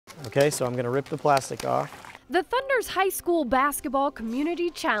Okay, so I'm going to rip the plastic off. The Thunder's High School Basketball Community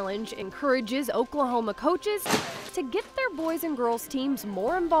Challenge encourages Oklahoma coaches to get their boys and girls teams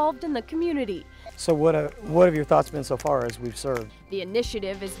more involved in the community. So what have your thoughts been so far as we've served? The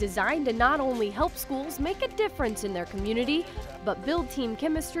initiative is designed to not only help schools make a difference in their community, but build team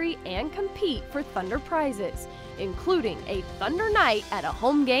chemistry and compete for Thunder prizes, including a Thunder night at a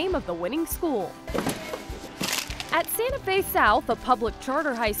home game of the winning school. At Santa Fe South, a public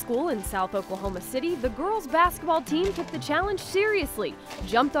charter high school in South Oklahoma City, the girls basketball team took the challenge seriously,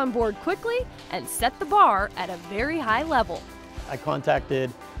 jumped on board quickly, and set the bar at a very high level. I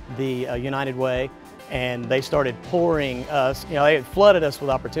contacted the United Way, and they started pouring us, they had flooded us with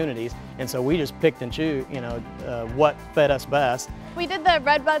opportunities, and so we just picked and chose, what fed us best. We did the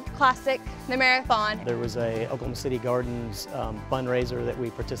Redbud Classic, the marathon. There was a Oklahoma City Gardens fundraiser that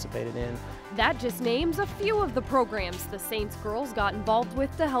we participated in. That just names a few of the programs the Saints girls got involved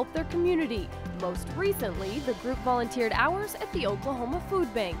with to help their community. Most recently, the group volunteered hours at the Oklahoma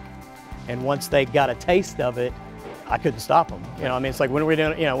Food Bank. And once they got a taste of it, I couldn't stop them. It's like, when are we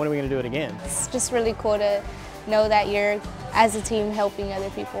doing? When are we going to do it again? It's just really cool to know that you're, as a team, helping other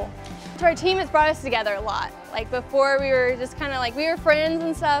people. So our team has brought us together a lot. Like before, we were just kind of like, we were friends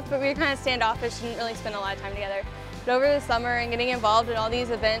and stuff, but we were kind of standoffish and didn't really spend a lot of time together. But over the summer and getting involved in all these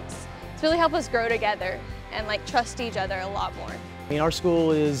events, it's really helped us grow together and like trust each other a lot more. Our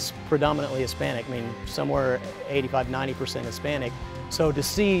school is predominantly Hispanic. Somewhere 85–90% Hispanic. So to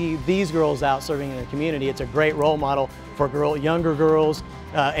see these girls out serving in the community, it's a great role model for younger girls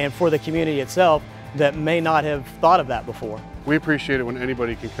and for the community itself that may not have thought of that before. We appreciate it when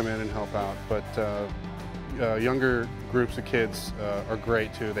anybody can come in and help out, but younger groups of kids are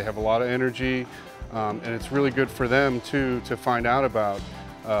great too. They have a lot of energy, and it's really good for them too to find out about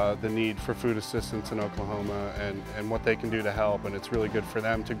the need for food assistance in Oklahoma and what they can do to help, and it's really good for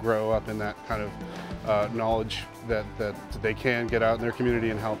them to grow up in that kind of knowledge that they can get out in their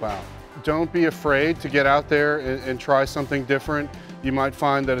community and help out. Don't be afraid to get out there and try something different. You might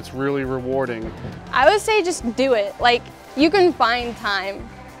find that it's really rewarding. I would say just do it. Like, you can find time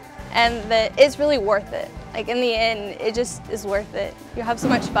and that it's really worth it. Like in the end, it just is worth it. You have so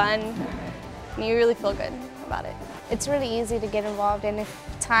much fun and you really feel good about it. It's really easy to get involved in. You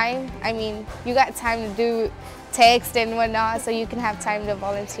got time to do text and whatnot, so you can have time to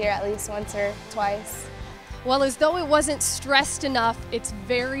volunteer at least once or twice. Well, as though it wasn't stressed enough, it's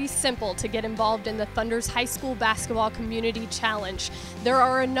very simple to get involved in the Thunder's High School Basketball Community Challenge. There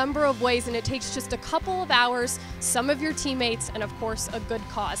are a number of ways, and it takes just a couple of hours, some of your teammates, and of course, a good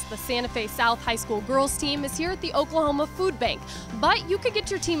cause. The Santa Fe South High School girls team is here at the Oklahoma Food Bank, but you could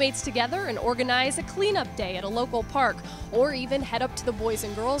get your teammates together and organize a cleanup day at a local park, or even head up to the Boys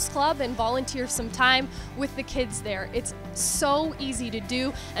and Girls Club and volunteer some time with the kids there. It's so easy to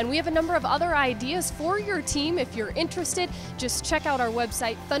do, and we have a number of other ideas for your team. If you're interested, just check out our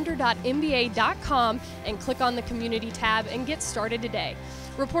website, thunder.nba.com, and click on the community tab and get started today.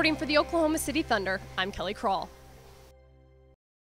 Reporting for the Oklahoma City Thunder, I'm Kelly Crull.